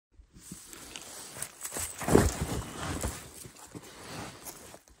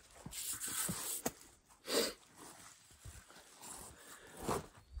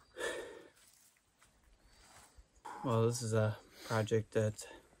Well, this is a project that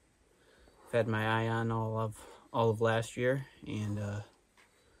I've had my eye on all of last year, and I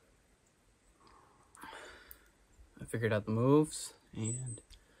figured out the moves, and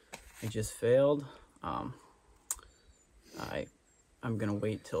I just failed. I'm gonna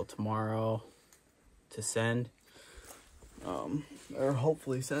wait till tomorrow to send, or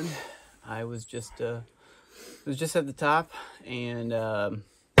hopefully send. I was just at the top, and I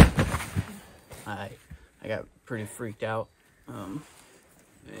got pretty freaked out, and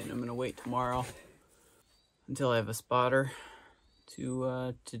I'm gonna wait tomorrow until I have a spotter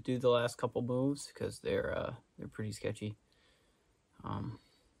to do the last couple moves, because they're pretty sketchy.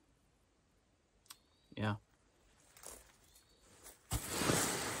 Yeah.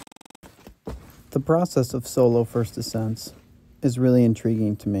 The process of solo first ascents is really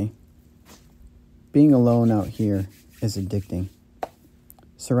intriguing to me. Being alone out here is addicting.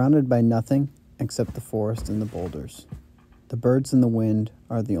 Surrounded by nothing except the forest and the boulders. The birds and the wind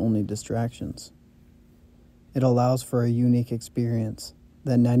are the only distractions. It allows for a unique experience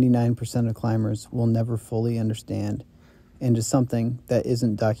that 99% of climbers will never fully understand, and is something that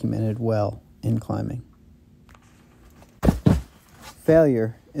isn't documented well in climbing.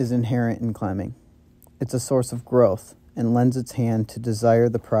 Failure is inherent in climbing. It's a source of growth and lends its hand to desire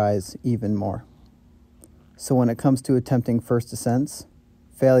the prize even more. So when it comes to attempting first ascents,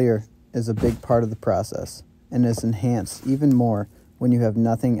 failure is a big part of the process and is enhanced even more when you have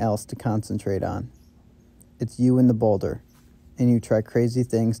nothing else to concentrate on. It's you and the boulder, and you try crazy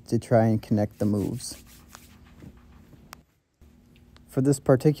things to try and connect the moves. For this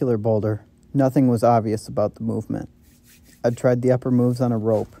particular boulder, nothing was obvious about the movement. I tried the upper moves on a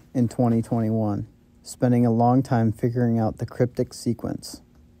rope in 2021, spending a long time figuring out the cryptic sequence.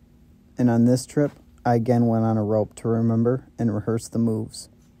 And on this trip, I again went on a rope to remember and rehearse the moves.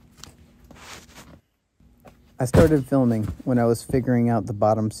 I started filming when I was figuring out the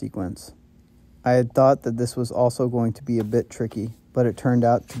bottom sequence. I had thought that this was also going to be a bit tricky, but it turned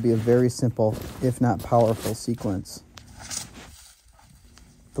out to be a very simple, if not powerful, sequence.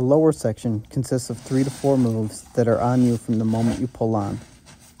 The lower section consists of 3 to 4 moves that are on you from the moment you pull on.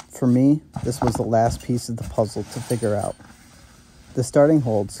 For me, this was the last piece of the puzzle to figure out. The starting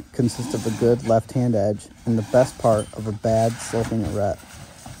holds consist of a good left-hand edge and the best part of a bad sloping arete.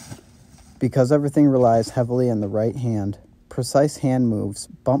 Because everything relies heavily on the right hand, precise hand moves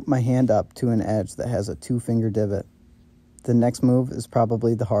bump my hand up to an edge that has a 2-finger divot. The next move is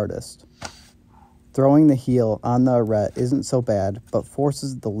probably the hardest. Throwing the heel on the arete isn't so bad, but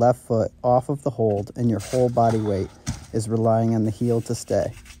forces the left foot off of the hold, and your whole body weight is relying on the heel to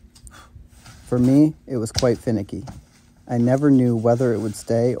stay. For me, it was quite finicky. I never knew whether it would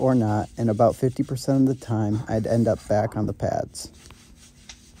stay or not, and about 50% of the time, I'd end up back on the pads.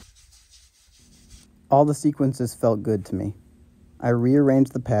 All the sequences felt good to me. I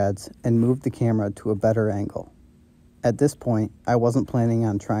rearranged the pads and moved the camera to a better angle. At this point, I wasn't planning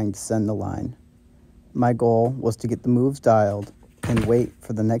on trying to send the line. My goal was to get the moves dialed and wait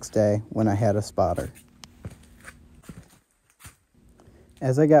for the next day when I had a spotter.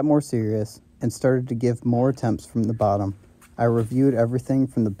 As I got more serious and started to give more attempts from the bottom, I reviewed everything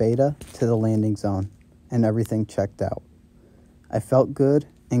from the beta to the landing zone, and everything checked out. I felt good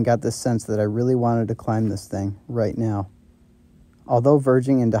and got this sense that I really wanted to climb this thing right now. Although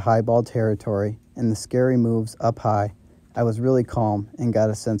verging into highball territory and the scary moves up high, I was really calm and got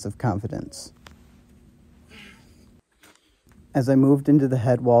a sense of confidence. As I moved into the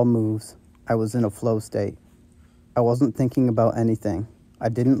head wall moves, I was in a flow state. I wasn't thinking about anything. I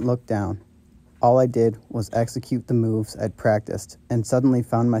didn't look down. All I did was execute the moves I'd practiced, and suddenly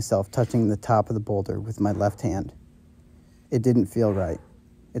found myself touching the top of the boulder with my left hand. It didn't feel right.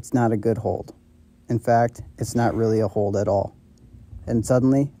 It's not a good hold. In fact, it's not really a hold at all. And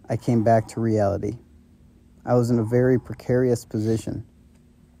suddenly, I came back to reality. I was in a very precarious position.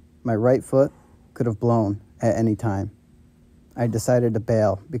 My right foot could have blown at any time. I decided to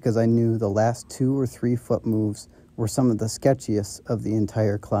bail because I knew the last 2 or 3 foot moves were some of the sketchiest of the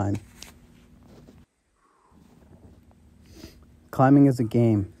entire climb. Climbing is a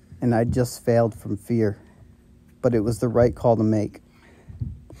game, and I just failed from fear. But it was the right call to make.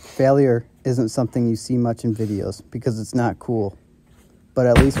 Failure isn't something you see much in videos because it's not cool. But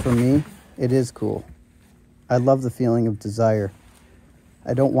at least for me, it is cool. I love the feeling of desire.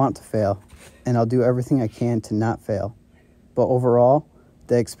 I don't want to fail, and I'll do everything I can to not fail. But overall,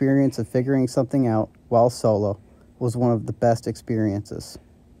 the experience of figuring something out while solo was one of the best experiences.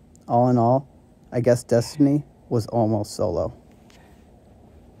 All in all, I guess destiny was almost solo.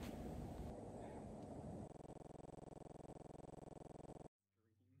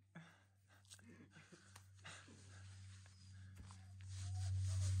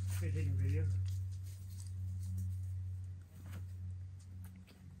 you taking video?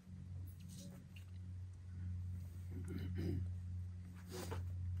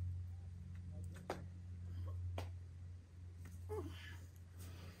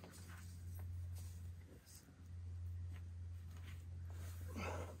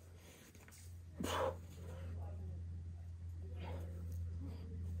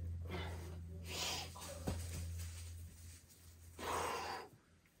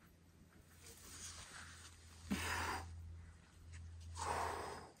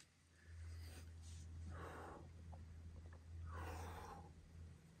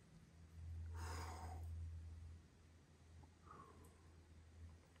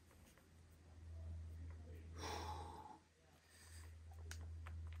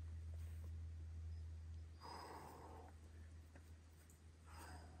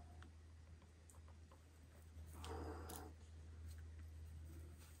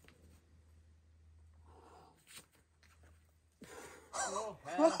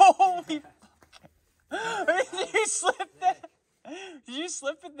 Holy Did you slip that? Did you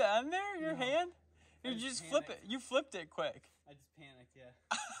slip at the end there? Your hand? You just flip it. You flipped it quick. I just panicked,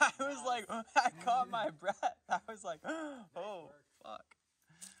 yeah. I was like, I caught my breath. I was like, oh, fuck.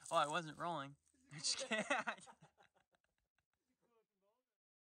 Oh, I wasn't rolling. I just can't.